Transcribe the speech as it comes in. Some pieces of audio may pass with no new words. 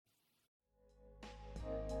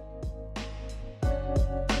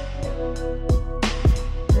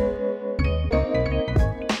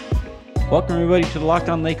Welcome, everybody, to the Locked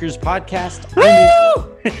On Lakers podcast.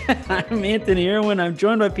 I'm Anthony Irwin. I'm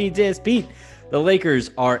joined by PJS Pete. The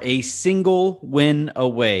Lakers are a single win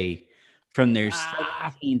away from their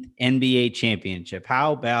 17th NBA championship.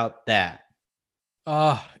 How about that?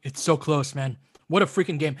 It's so close, man. What a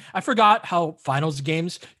freaking game. I forgot how finals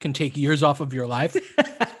games can take years off of your life.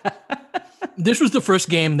 This was the first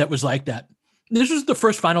game that was like that. This was the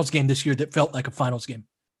first finals game this year that felt like a finals game.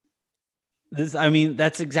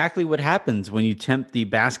 That's exactly what happens when you tempt the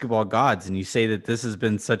basketball gods and you say that this has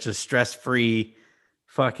been such a stress-free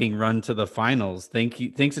fucking run to the finals. Thanks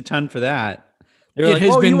a ton for that. They're like,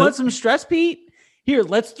 you want some stress, Pete? Here,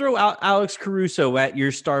 let's throw out Alex Caruso at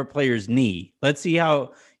your star player's knee. Let's see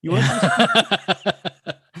how you want some.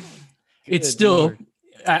 It's still,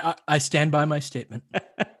 I stand by my statement.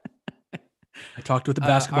 I talked with the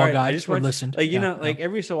basketball guy. I just listened.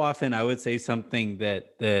 Every so often I would say something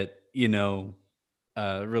that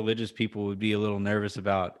religious people would be a little nervous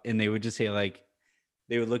about. And they would just say, like,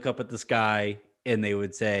 they would look up at the sky and they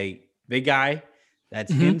would say, big guy,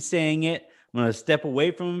 that's him saying it. I'm going to step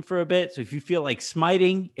away from him for a bit. So if you feel like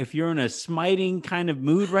smiting, if you're in a smiting kind of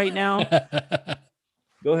mood right now,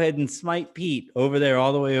 go ahead and smite Pete over there,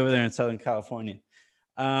 all the way over there in Southern California.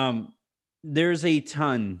 There's a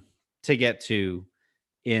ton to get to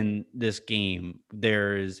in this game.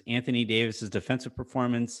 There's Anthony Davis's defensive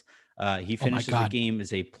performance. He finishes the game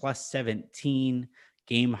as a plus 17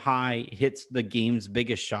 game high, hits the game's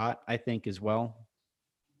biggest shot, I think, as well.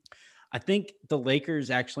 I think the Lakers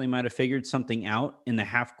actually might have figured something out in the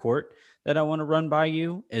half court that I want to run by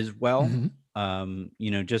you as well.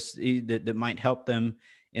 That might help them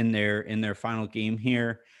in their final game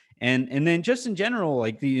here. And then just in general,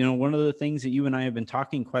 one of the things that you and I have been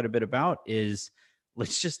talking quite a bit about is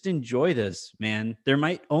let's just enjoy this, man. There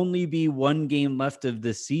might only be one game left of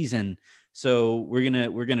this season. So we're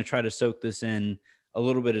going to try to soak this in a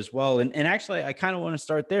little bit as well. And actually, I kind of want to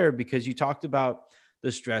start there because you talked about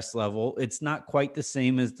the stress level. It's not quite the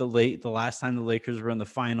same as the last time the Lakers were in the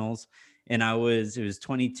finals. And it was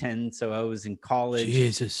 2010. So I was in college.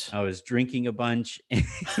 Jesus. I was drinking a bunch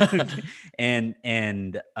and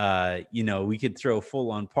we could throw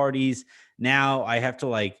full on parties. Now I have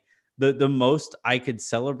to the most I could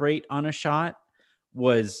celebrate on a shot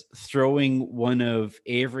was throwing one of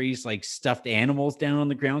Avery's stuffed animals down on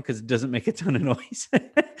the ground because it doesn't make a ton of noise.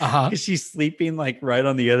 Because she's sleeping right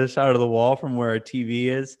on the other side of the wall from where our TV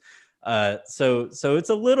is. So it's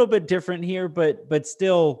a little bit different here, but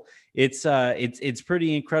still it's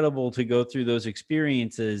pretty incredible to go through those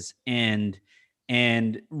experiences and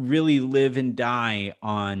really live and die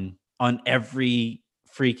on every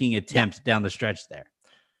freaking attempt down the stretch there.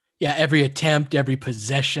 Yeah, every attempt, every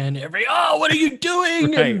possession, what are you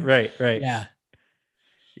doing? Right. Yeah.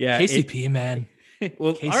 KCP, man.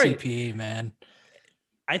 Well, KCP, man.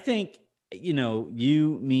 I think,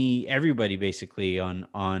 you, me, everybody basically on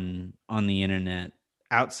the internet,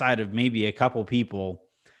 outside of maybe a couple people,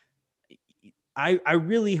 I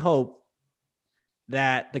really hope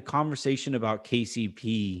that the conversation about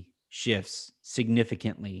KCP shifts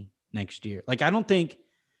significantly next year.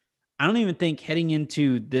 I don't even think heading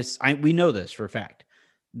into this, we know this for a fact,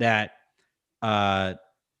 that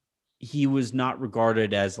he was not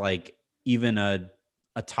regarded as even a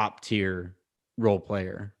top tier role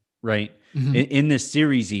player, right? In this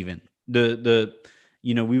series, even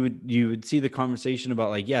you would see the conversation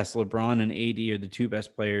about yes, LeBron and AD are the two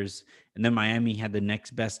best players, and then Miami had the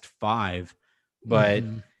next best five, but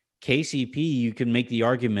KCP, you can make the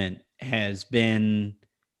argument, has been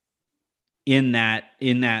in that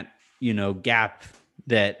gap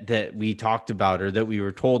that we talked about or that we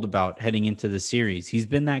were told about heading into the series. He's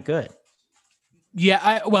been that good.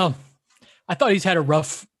 Yeah, I thought he's had a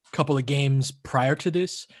rough couple of games prior to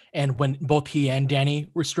this, and when both he and Danny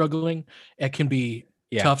were struggling, it can be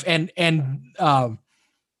tough. And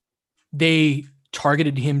they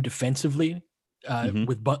targeted him defensively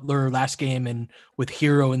with Butler last game and with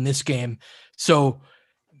Hero in this game. So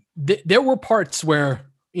there were parts where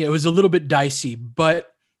it was a little bit dicey, but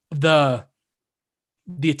the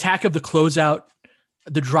attack of the closeout,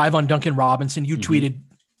 the drive on Duncan Robinson, you tweeted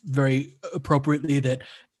very appropriately that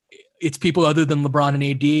it's people other than LeBron and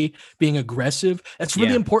AD being aggressive. That's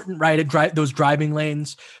really important, right? Those driving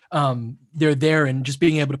lanes, they're there, and just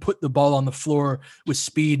being able to put the ball on the floor with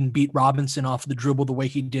speed and beat Robinson off the dribble the way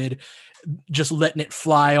he did, just letting it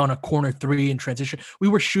fly on a corner three in transition. We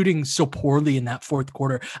were shooting so poorly in that fourth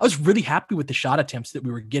quarter. I was really happy with the shot attempts that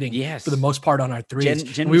we were getting for the most part on our threes.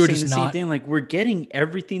 Jen we were just the same thing. We're getting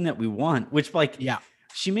everything that we want, which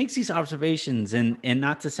she makes these observations and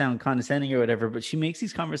not to sound condescending or whatever, but she makes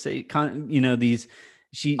these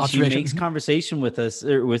she makes conversation with us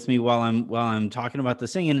or with me while I'm talking about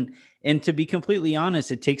this thing. And to be completely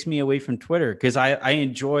honest, it takes me away from Twitter because I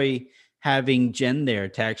enjoy having Jen there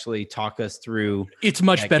to actually talk us through. It's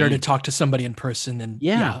much better to talk to somebody in person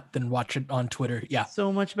than watch it on Twitter. Yeah.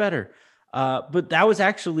 So much better. But that was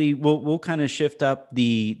actually, we'll kind of shift up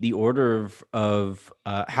the order of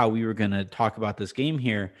how we were going to talk about this game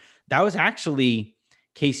here. That was actually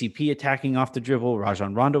KCP attacking off the dribble,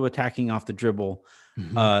 Rajon Rondo attacking off the dribble.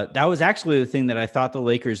 Mm-hmm. That was actually the thing that I thought the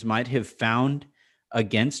Lakers might have found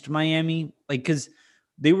against Miami, like, because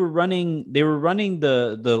they were running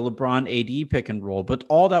the LeBron AD pick and roll, but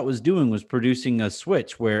all that was doing was producing a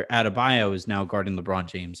switch where Adebayo is now guarding LeBron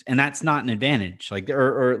James, and that's not an advantage, like,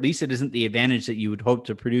 or at least it isn't the advantage that you would hope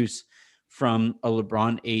to produce from a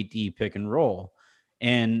LeBron AD pick and roll.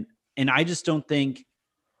 And I just don't think,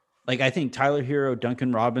 like, I think Tyler Hero,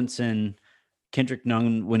 Duncan Robinson, Kendrick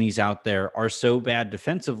Nunn, when he's out there, are so bad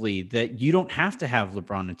defensively that you don't have to have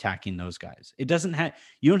LeBron attacking those guys. It doesn't have,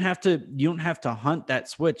 you don't have to hunt that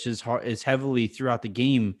switch as heavily throughout the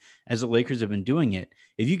game as the Lakers have been doing it.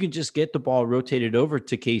 If you can just get the ball rotated over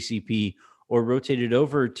to KCP or rotated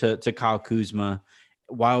over to Kyle Kuzma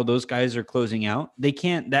while those guys are closing out, they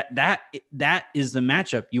can't, that is the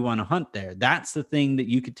matchup you want to hunt there. That's the thing that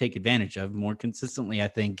you could take advantage of more consistently, I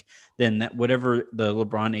think, than that whatever the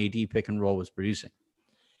LeBron AD pick and roll was producing.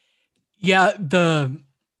 Yeah,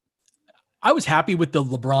 I was happy with the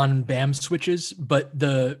LeBron Bam switches, but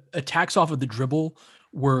the attacks off of the dribble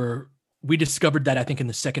we discovered that, I think, in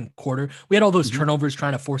the second quarter. We had all those turnovers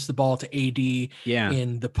trying to force the ball to AD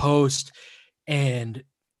in the post, and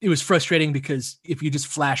it was frustrating because if you just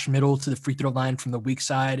flash middle to the free throw line from the weak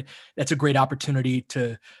side, that's a great opportunity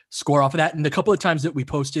to score off of that. And the couple of times that we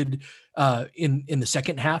posted in the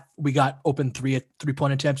second half, we got open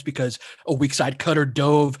three-point attempts because a weak side cutter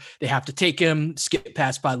dove. They have to take him, skip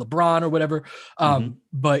past by LeBron or whatever.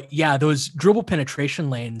 But yeah, those dribble penetration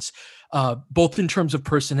lanes, both in terms of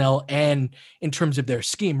personnel and in terms of their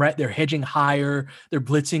scheme, right? They're hedging higher. They're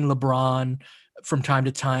blitzing LeBron from time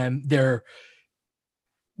to time.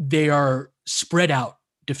 They are spread out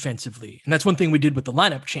defensively. And that's one thing we did with the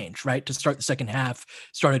lineup change, right? To start the second half,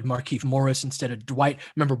 started Markieff Morris instead of Dwight.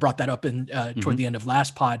 Remember, brought that up in toward the end of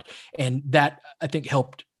last pod. And that, I think,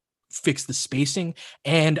 helped fix the spacing.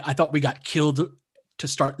 And I thought we got killed to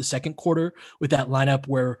start the second quarter with that lineup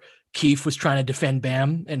where Keefe was trying to defend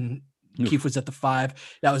Bam and Keefe was at the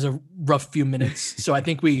 5. That was a rough few minutes. So I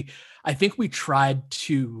think we tried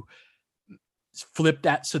to flip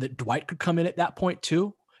that so that Dwight could come in at that point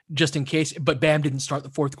too, just in case, but Bam didn't start the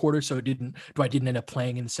fourth quarter. So Dwight didn't end up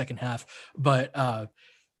playing in the second half, but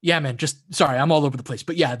yeah, man, just sorry, I'm all over the place,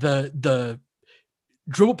 but yeah, the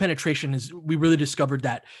dribble penetration we really discovered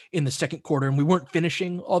that in the second quarter, and we weren't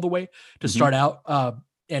finishing all the way to start out.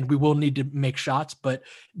 And we will need to make shots, but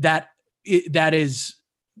that is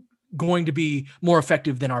going to be more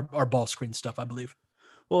effective than our ball screen stuff, I believe.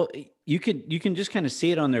 Well, you can just kind of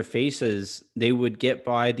see it on their faces. They would get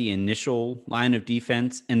by the initial line of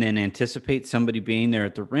defense and then anticipate somebody being there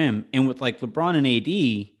at the rim. And with like LeBron and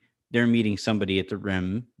AD, they're meeting somebody at the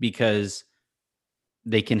rim because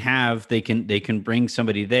they can bring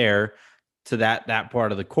somebody there to that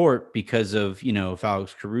part of the court because of, if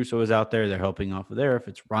Alex Caruso is out there, they're helping off of there. If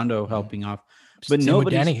it's Rondo helping off, but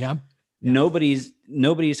nobody's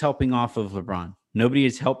helping off of LeBron. Nobody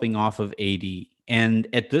is helping off of AD. And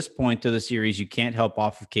at this point to the series, you can't help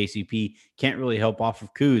off of KCP, can't really help off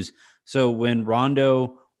of Kuz. So when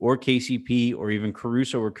Rondo or KCP or even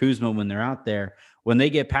Caruso or Kuzma, when they're out there, when they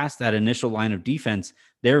get past that initial line of defense,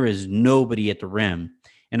 there is nobody at the rim.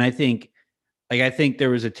 And I think there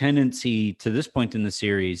was a tendency to this point in the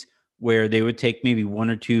series where they would take maybe one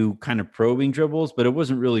or two kind of probing dribbles, but it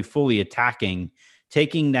wasn't really fully attacking.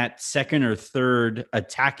 Taking that second or third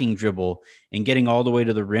attacking dribble and getting all the way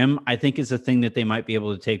to the rim, I think is a thing that they might be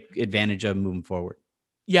able to take advantage of moving forward.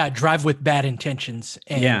 Yeah, drive with bad intentions.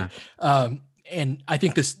 And, and I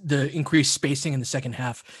think the increased spacing in the second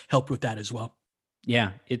half helped with that as well.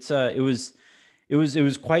 Yeah, it was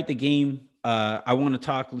quite the game. I want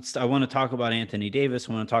to talk about Anthony Davis.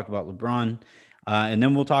 I want to talk about LeBron, and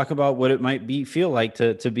then we'll talk about what it might feel like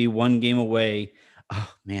to be one game away.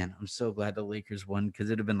 Oh man, I'm so glad the Lakers won because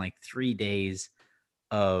it'd have been like 3 days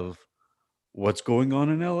of what's going on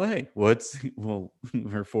in LA.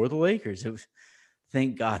 For the Lakers.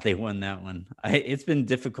 Thank God they won that one. It's been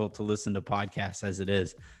difficult to listen to podcasts as it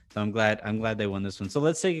is. So I'm glad they won this one. So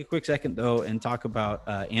let's take a quick second though and talk about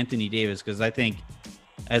Anthony Davis, because I think,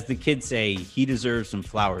 as the kids say, he deserves some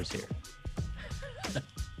flowers here.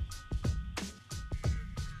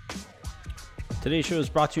 Today's show is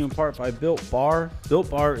brought to you in part by Built Bar. Built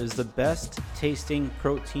Bar is the best tasting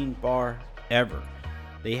protein bar ever.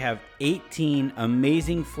 They have 18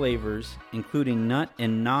 amazing flavors, including nut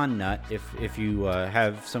and non-nut, if you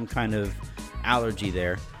have some kind of allergy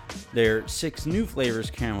there. There are 6 new flavors: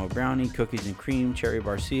 caramel brownie, cookies and cream, cherry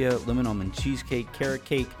barcia, lemon almond cheesecake, carrot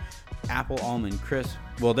cake, apple almond crisp.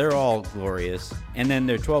 Well, they're all glorious. And then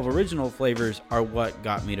their 12 original flavors are what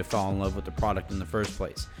got me to fall in love with the product in the first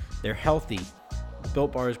place. They're healthy.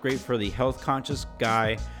 Built Bar is great for the health-conscious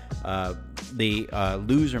guy. They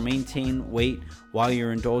lose or maintain weight while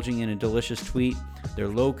you're indulging in a delicious treat. They're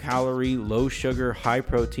low-calorie, low-sugar,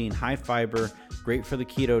 high-protein, high-fiber, great for the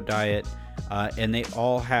keto diet. And they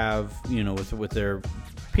all have, you know, with their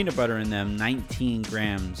peanut butter in them, 19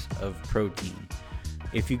 grams of protein.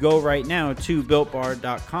 If you go right now to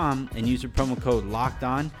BuiltBar.com and use the promo code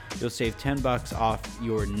LOCKEDON, you'll save $10 off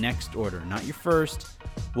your next order. Not your first.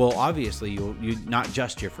 Well, obviously, you not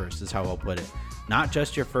just your first is how I'll put it. Not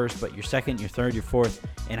just your first, but your second, your third, your fourth,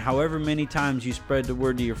 and however many times you spread the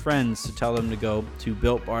word to your friends to tell them to go to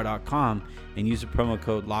BuiltBar.com and use the promo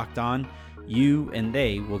code LOCKEDON, you and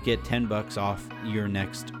they will get $10 off your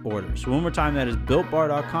next order. So one more time, that is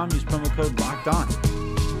BuiltBar.com. Use promo code LOCKEDON.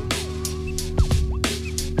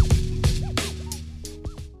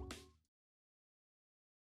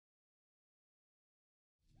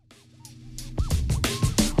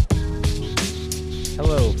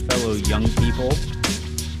 Hello, fellow young people.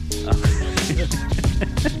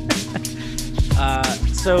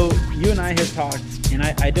 So you and I have talked, and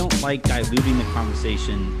I don't like diluting the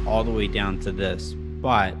conversation all the way down to this,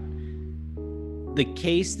 but the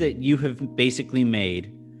case that you have basically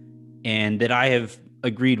made and that I have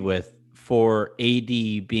agreed with for AD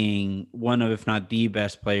being one of, if not the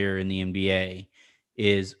best player in the NBA,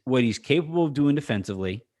 is what he's capable of doing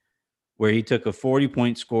defensively, where he took a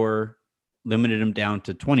 40-point score, limited him down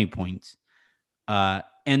to 20 points.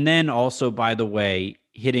 And then also, by the way,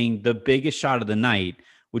 hitting the biggest shot of the night,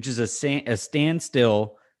 which is a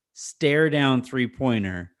standstill, stare down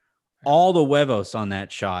 3-pointer. All the huevos on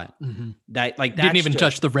that shot. Mm-hmm. That didn't even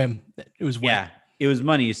touch the rim. It was wet. Yeah, it was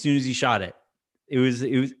money as soon as he shot it. It was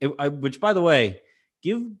which, by the way,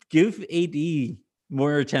 give AD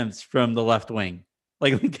more attempts from the left wing.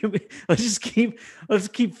 Like, let's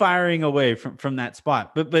keep firing away from that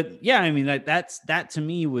spot. But yeah, I mean, that to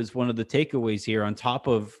me was one of the takeaways here, on top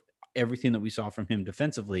of everything that we saw from him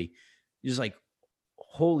defensively. Just like,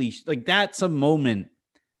 like, that's a moment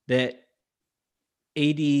that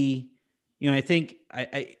AD, you know, I think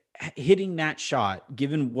I hitting that shot,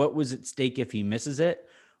 given what was at stake if he misses it,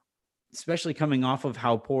 especially coming off of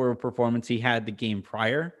how poor a performance he had the game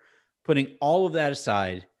prior, putting all of that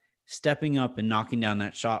aside, stepping up and knocking down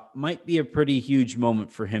that shot might be a pretty huge moment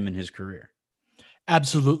for him in his career.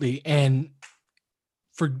 Absolutely. And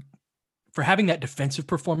for having that defensive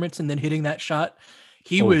performance and then hitting that shot,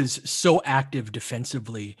 he was so active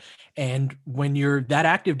defensively. And when you're that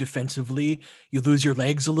active defensively, you lose your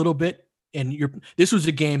legs a little bit. And this was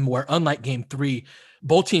a game where, unlike game 3,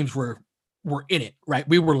 both teams were in it, right?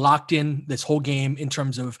 We were locked in this whole game in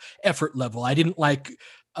terms of effort level. I didn't like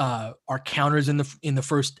our counters in the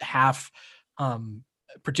first half,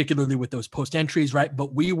 particularly with those post entries, right?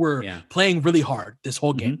 But we were playing really hard this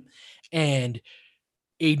whole game. And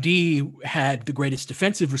AD had the greatest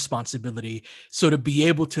defensive responsibility. So to be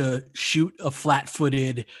able to shoot a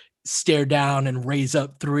flat-footed stare down and raise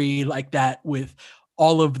up 3 like that, with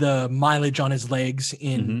all of the mileage on his legs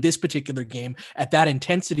in this particular game at that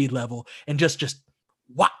intensity level, and just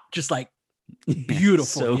like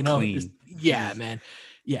beautiful, so you know? Clean. Man.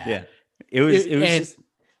 Yeah. It was just,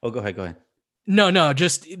 go ahead. No,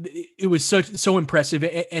 just it was so impressive.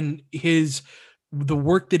 And the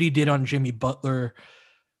work that he did on Jimmy Butler,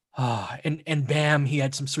 and Bam, he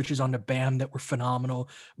had some switches onto Bam that were phenomenal,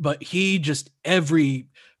 but he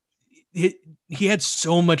had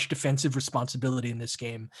so much defensive responsibility in this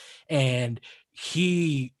game, and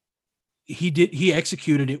he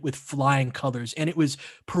executed it with flying colors. And it was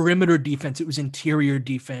perimeter defense, it was interior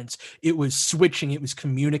defense, it was switching, it was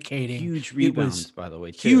communicating. Huge rebounds, by the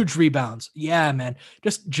way, too. Huge rebounds. Yeah, man.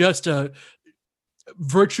 Just a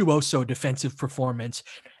virtuoso defensive performance.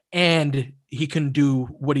 And he can do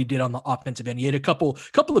what he did on the offensive end. He had a couple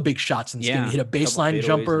of big shots in this game. He hit a baseline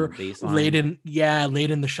jumper late in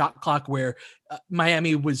the shot clock, where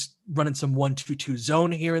Miami was running some 1-2-2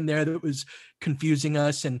 zone here and there that was confusing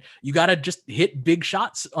us. And you got to just hit big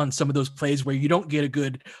shots on some of those plays where you don't get a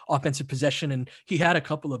good offensive possession. And he had a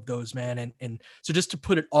couple of those, man. And so just to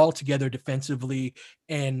put it all together defensively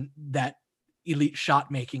and that elite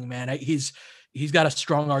shot making, man, he's got a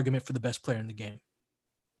strong argument for the best player in the game.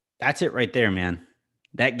 that's it right there, man.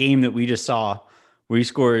 That game that we just saw where he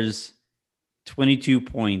scores 22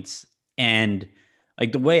 points, and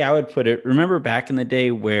like the way I would put it, remember back in the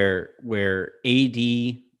day where AD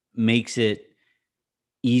makes it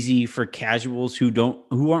easy for casuals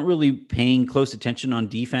who aren't really paying close attention on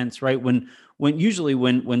defense, right? When usually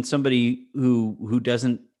when somebody who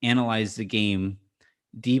doesn't analyze the game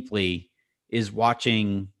deeply is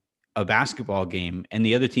watching a basketball game and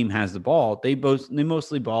the other team has the ball, they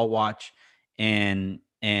mostly ball watch, and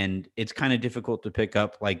it's kind of difficult to pick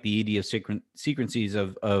up like the idiosyncrasies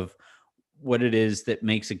of what it is that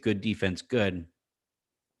makes a good defense good.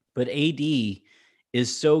 But AD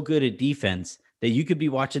is so good at defense that you could be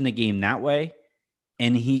watching the game that way,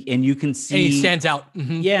 and you can see and he stands out.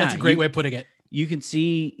 Mm-hmm. Yeah, that's a great way of putting it. You can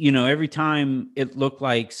see, every time it looked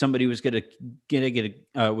like somebody was going to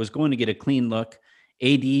get a clean look,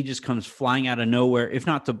 AD just comes flying out of nowhere, if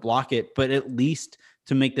not to block it, but at least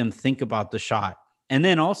to make them think about the shot. And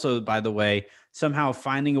then also, by the way, somehow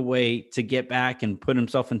finding a way to get back and put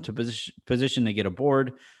himself into position to get a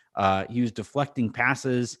board. He was deflecting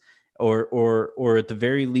passes, or at the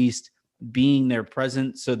very least being there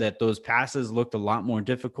present so that those passes looked a lot more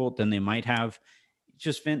difficult than they might have.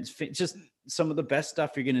 Just some of the best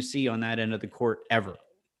stuff you're going to see on that end of the court ever.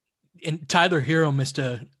 And Tyler Hero missed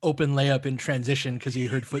a open layup in transition because he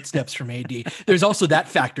heard footsteps from AD. There's also that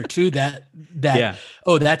factor too, that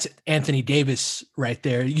oh, that's Anthony Davis right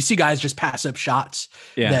there. You see guys just pass up shots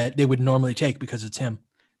that they would normally take because it's him.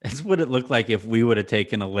 That's what it looked like if we would have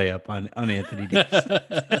taken a layup on Anthony Davis.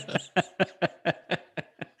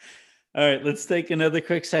 All right, let's take another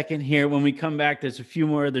quick second here. When we come back, there's a few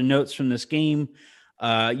more other notes from this game.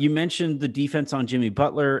 You mentioned the defense on Jimmy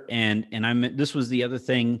Butler, and this was the other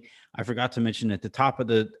thing I forgot to mention at the top of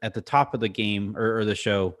the game or the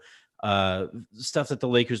show. Stuff that the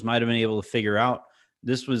Lakers might have been able to figure out.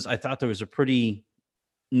 I thought there was a pretty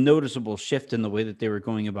noticeable shift in the way that they were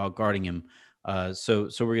going about guarding him. So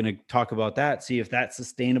we're going to talk about that, see if that's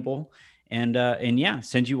sustainable, and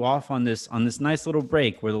send you off on this nice little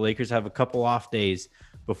break where the Lakers have a couple off days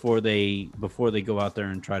before they go out there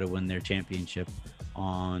and try to win their championship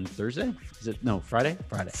on Thursday. Is it Friday?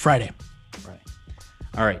 Friday.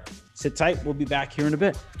 All right. Sit tight. We'll be back here in a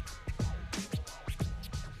bit.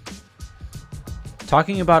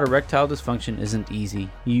 Talking about erectile dysfunction isn't easy.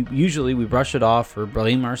 Usually we brush it off or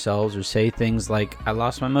blame ourselves or say things like, I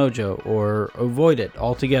lost my mojo, or avoid it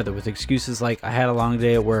altogether with excuses like, I had a long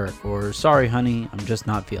day at work, or sorry, honey, I'm just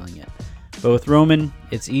not feeling it. But with Roman,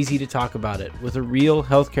 it's easy to talk about it. With a real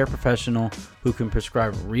healthcare professional who can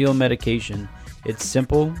prescribe real medication, it's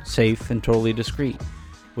simple, safe, and totally discreet.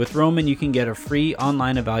 With Roman, you can get a free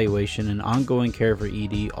online evaluation and ongoing care for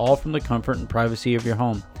ED, all from the comfort and privacy of your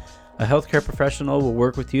home. A healthcare professional will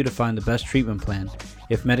work with you to find the best treatment plan.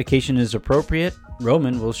 If medication is appropriate,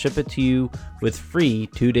 Roman will ship it to you with free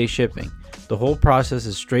 2-day shipping. The whole process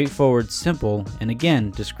is straightforward, simple, and again,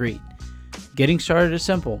 discreet. Getting started is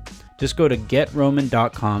simple. Just go to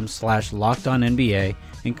getroman.com/lockedonnba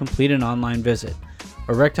and complete an online visit.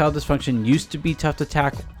 Erectile dysfunction used to be tough to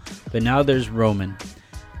tackle, but now there's Roman.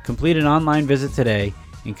 Complete an online visit today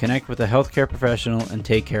and connect with a healthcare professional and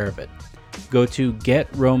take care of it. Go to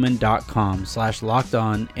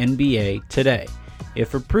getroman.com/lockedonnba today.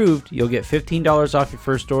 If approved, you'll get $15 off your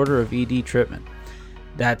first order of ED treatment.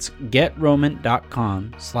 That's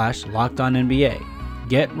getroman.com/lockedonnba.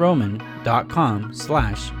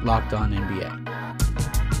 getroman.com/lockedonnba.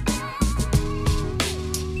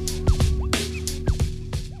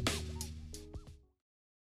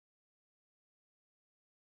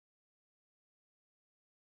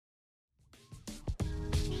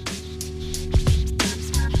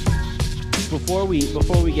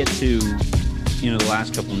 Before we get to the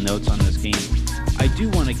last couple of notes on this game, I do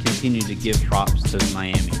want to continue to give props to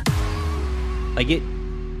Miami.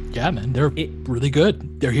 Yeah, man, they're really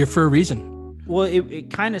good. They're here for a reason. Well,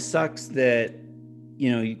 it kind of sucks that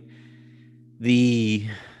the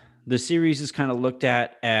series is kind of looked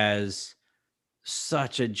at as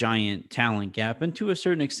such a giant talent gap, and to a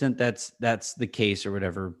certain extent that's the case or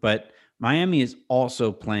whatever, but Miami is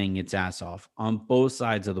also playing its ass off on both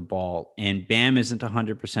sides of the ball, and Bam isn't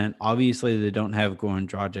 100%. Obviously, they don't have Goran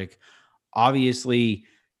Dragic. Obviously,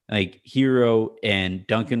 Hero and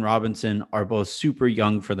Duncan Robinson are both super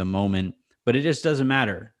young for the moment, but it just doesn't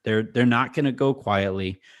matter. They're not going to go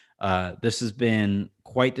quietly. This has been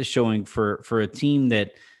quite the showing for a team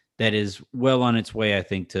that is well on its way, I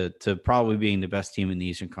think, to probably being the best team in the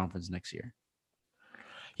Eastern Conference next year.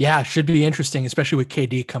 Yeah, should be interesting, especially with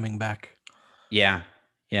KD coming back. Yeah.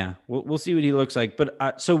 Yeah, we'll see what he looks like.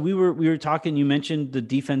 But so we were talking. You mentioned the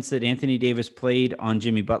defense that Anthony Davis played on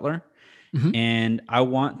Jimmy Butler, Mm-hmm. and I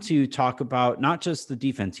want to talk about not just the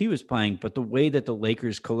defense he was playing, but the way that the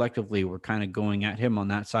Lakers collectively were kind of going at him on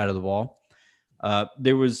that side of the ball.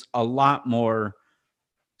 There was a lot more.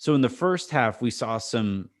 So in the first half, we saw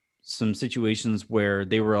some situations where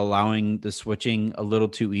they were allowing the switching a little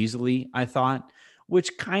too easily, I thought,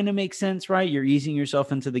 which kind of makes sense, right? You're easing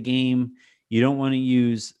yourself into the game. You don't want to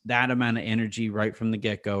use that amount of energy right from the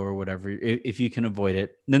get-go or whatever if you can avoid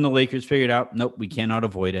it. Then the Lakers figured out, nope, we cannot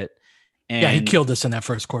avoid it. Yeah, he And killed us in that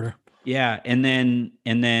first quarter. yeah, and then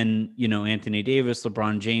Anthony Davis,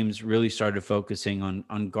 LeBron James really started focusing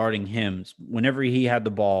on guarding him whenever he had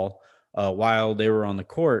the ball while they were on the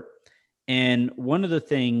court. And one of the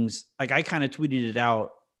things, like I kind of tweeted it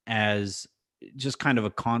out as just kind of a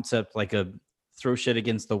concept, like a throw shit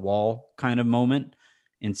against the wall kind of moment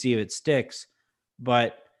and see if it sticks.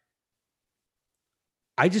 But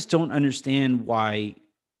I just don't understand why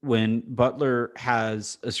when Butler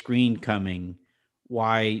has a screen coming,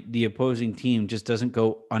 why the opposing team just doesn't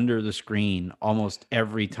go under the screen almost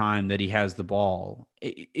every time that he has the ball.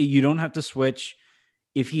 You don't have to switch.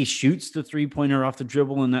 If he shoots the 3-pointer off the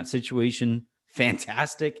dribble in that situation,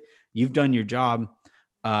 fantastic. You've done your job.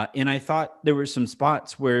 And I thought there were some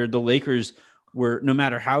spots where the Lakers were, no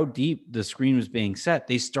matter how deep the screen was being set,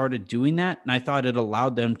 they started doing that. And I thought it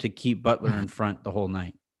allowed them to keep Butler in front the whole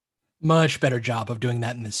night. Much better job of doing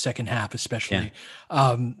that in the second half, especially.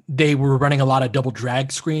 Yeah. They were running a lot of double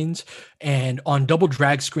drag screens, and on double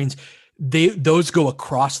drag screens, those go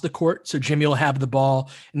across the court. So Jimmy will have the ball,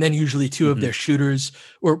 and then usually two of their shooters,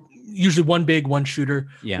 or usually one big, one shooter,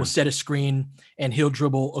 will set a screen, and he'll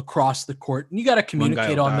dribble across the court. And you got to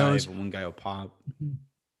communicate on those. One guy will pop.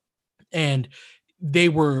 And they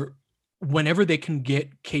were, whenever they can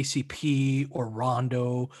get KCP or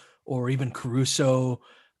Rondo or even Caruso,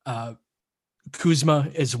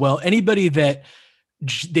 Kuzma as well, anybody that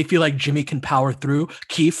they feel like Jimmy can power through.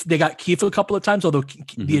 Keith, they got Keith a couple of times, although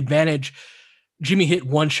the advantage, Jimmy hit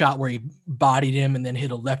one shot where he bodied him and then hit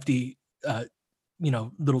a lefty,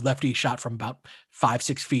 little lefty shot from about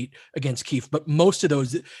 5-6 feet against Keith. But most of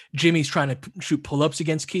those, Jimmy's trying to shoot pull-ups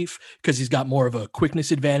against Keith because he's got more of a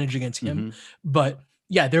quickness advantage against him. But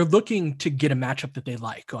yeah, they're looking to get a matchup that they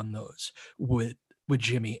like on those with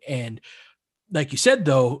Jimmy. And like you said,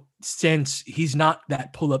 though, since he's not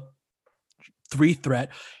that pull-up 3 threat,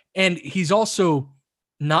 and he's also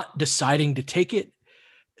not deciding to take it,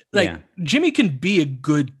 Jimmy can be a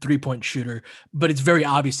good 3-point shooter, but it's very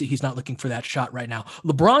obvious that he's not looking for that shot right now.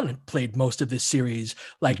 LeBron played most of this series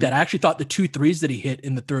like that. I actually thought the 2 threes that he hit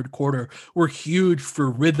in the third quarter were huge for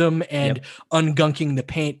rhythm and ungunking the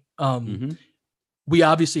paint. We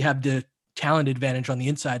obviously have the talent advantage on the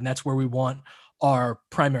inside, and that's where we want our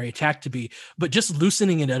primary attack to be, but just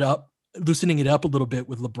loosening it up a little bit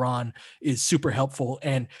with LeBron is super helpful.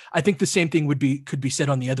 And I think the same thing could be said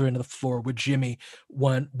on the other end of the floor with Jimmy.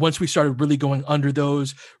 Once we started really going under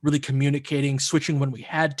those, really communicating, switching when we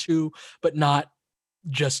had to, but not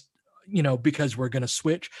just, because we're going to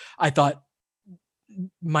switch. I thought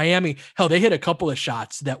Miami, hell, they hit a couple of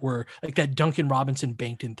shots that were like that Duncan Robinson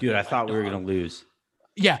banked in. Dude, I thought we were going to lose.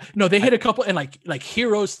 Yeah, no, they hit a couple, and like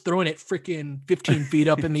Heroes throwing it freaking 15 feet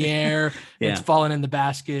up in the air. And it's falling in the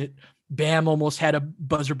basket. Bam almost had a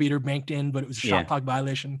buzzer beater banked in, but it was a shot clock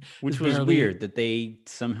violation. Which was weird that they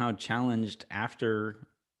somehow challenged after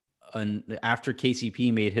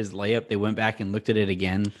KCP made his layup. They went back and looked at it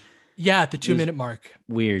again. Yeah, at the 2-minute mark.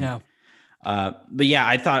 Weird. Yeah. But yeah,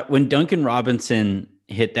 I thought when Duncan Robinson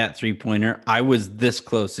hit that 3-pointer, I was this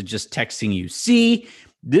close to just texting you. See,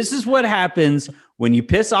 this is what happens when you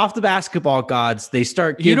piss off the basketball gods. They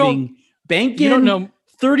start banking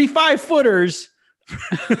 35-footers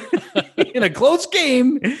in a close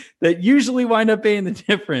game that usually wind up paying the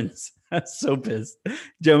difference. I was so pissed.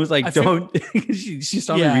 Jen was like, she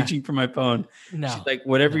saw me reaching for my phone. No, she's like,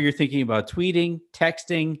 whatever you're thinking about tweeting,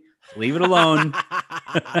 texting, leave it alone.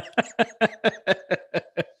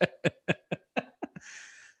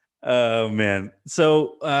 Oh man.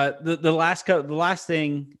 So the last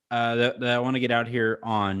thing that I want to get out here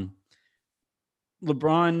on,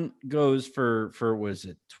 LeBron goes for was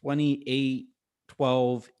it 28,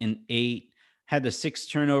 12, and 8, had the 6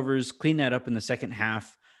 turnovers, cleaned that up in the second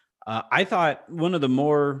half. I thought one of the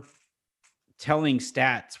more telling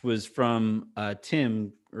stats was from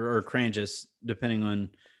Tim or Kranjus, depending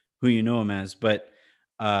on who you know him as, but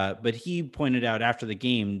he pointed out after the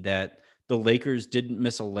game that the Lakers didn't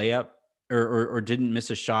miss a layup or didn't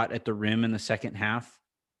miss a shot at the rim in the second half.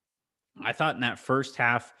 I thought in that first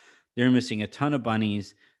half, they're missing a ton of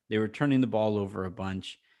bunnies. They were turning the ball over a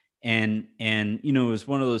bunch. And you know, it was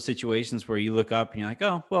one of those situations where you look up and you're like,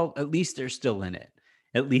 oh, well, at least they're still in it.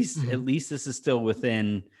 At least this is still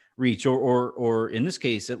within reach, or in this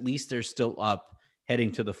case, at least they're still up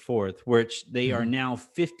heading to the fourth, which they are now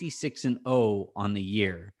 56-0 on the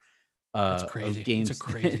year. That's crazy. Of games. It's a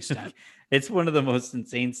crazy stat. It's one of the most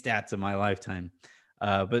insane stats of my lifetime.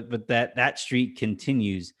 But that streak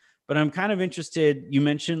continues. But I'm kind of interested. You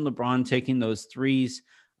mentioned LeBron taking those threes,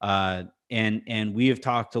 and we have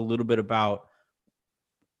talked a little bit about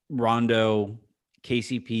Rondo,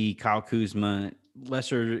 KCP, Kyle Kuzma,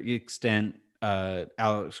 lesser extent,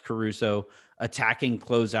 Alex Caruso attacking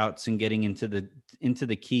closeouts and getting into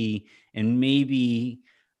the key, and maybe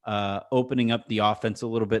opening up the offense a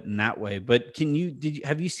little bit in that way. But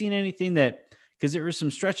have you seen anything that, because there were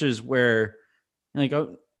some stretches where like,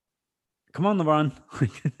 oh, come on, LeBron.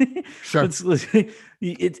 Sure.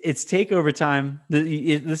 It's takeover time.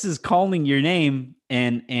 This is calling your name.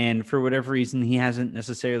 And for whatever reason, he hasn't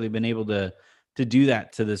necessarily been able to do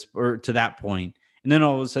that to that point. And then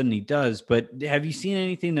all of a sudden he does. But have you seen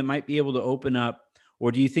anything that might be able to open up,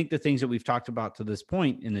 or do you think the things that we've talked about to this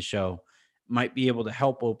point in the show might be able to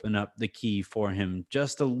help open up the key for him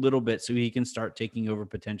just a little bit so he can start taking over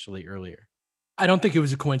potentially earlier? I don't think it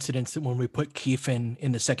was a coincidence that when we put Keith in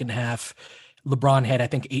the second half, LeBron had, I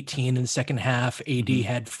think, 18 in the second half. AD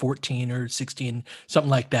had 14 or 16, something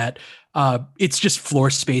like that. It's just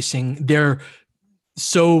floor spacing. They're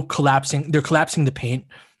so collapsing. They're collapsing the paint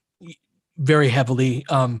very heavily.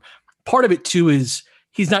 Part of it too is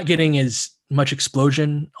he's not getting as much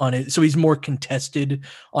explosion on it. So he's more contested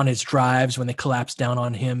on his drives when they collapse down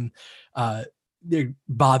on him. They're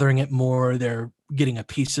bothering it more. They're getting a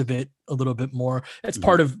piece of it a little bit more. That's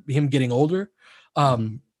part of him getting older.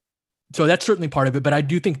 So that's certainly part of it. But I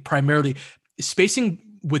do think primarily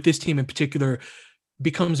spacing with this team in particular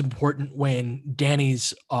becomes important when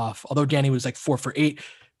Danny's off. Although Danny was like 4 for 8,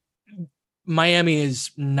 Miami is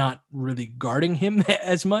not really guarding him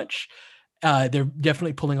as much. They're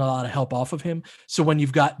definitely pulling a lot of help off of him. So when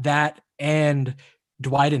you've got that and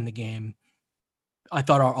Dwight in the game, I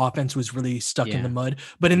thought our offense was really stuck in the mud.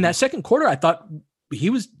 But in that second quarter, I thought he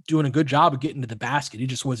was doing a good job of getting to the basket. He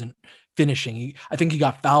just wasn't finishing. I think he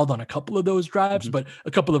got fouled on a couple of those drives, but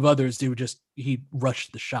a couple of others, he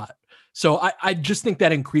rushed the shot. So I just think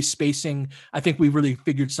that increased spacing. I think we really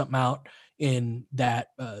figured something out in that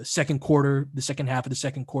second quarter, the second half of the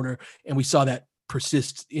second quarter, and we saw that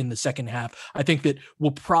persist in the second half. I think that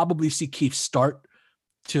we'll probably see Keith start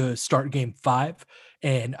game 5,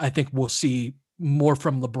 and I think we'll see more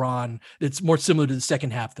from LeBron. It's more similar to the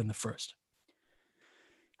second half than the first.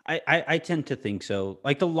 I tend to think so.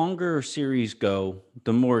 Like the longer series go,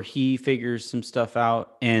 the more he figures some stuff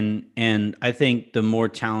out, and I think the more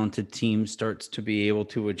talented team starts to be able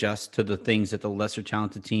to adjust to the things that the lesser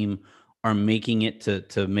talented team are making it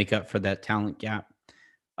to make up for that talent gap.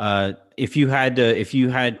 If you had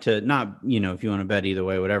to not, if you want to bet either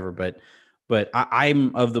way, whatever, but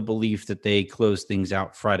I'm of the belief that they close things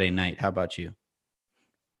out Friday night. How about you?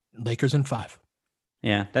 Lakers in 5.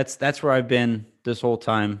 Yeah, that's where I've been this whole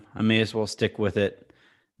time. I may as well stick with it.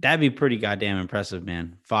 That'd be pretty goddamn impressive,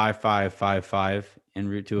 man. 5-5-5-5 en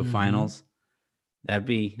route to a finals. That'd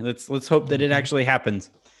be, let's hope that it actually happens.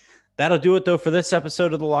 That'll do it though for this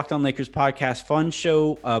episode of the Locked On Lakers podcast. Fun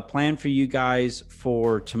show planned for you guys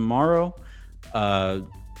for tomorrow.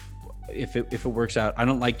 If it works out, I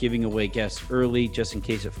don't like giving away guests early just in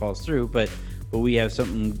case it falls through, but we have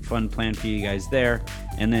something fun planned for you guys there.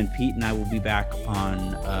 And then Pete and I will be back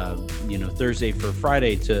on Thursday for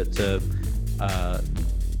Friday to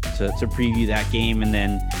preview that game. And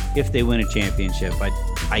then if they win a championship,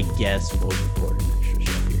 I guess we'll record an extra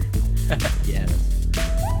show here. Yes.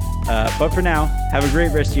 But for now, have a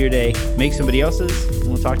great rest of your day. Make somebody else's,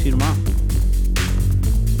 and we'll talk to you tomorrow.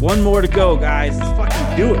 One more to go, guys. Let's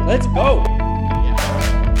fucking do it. Let's go.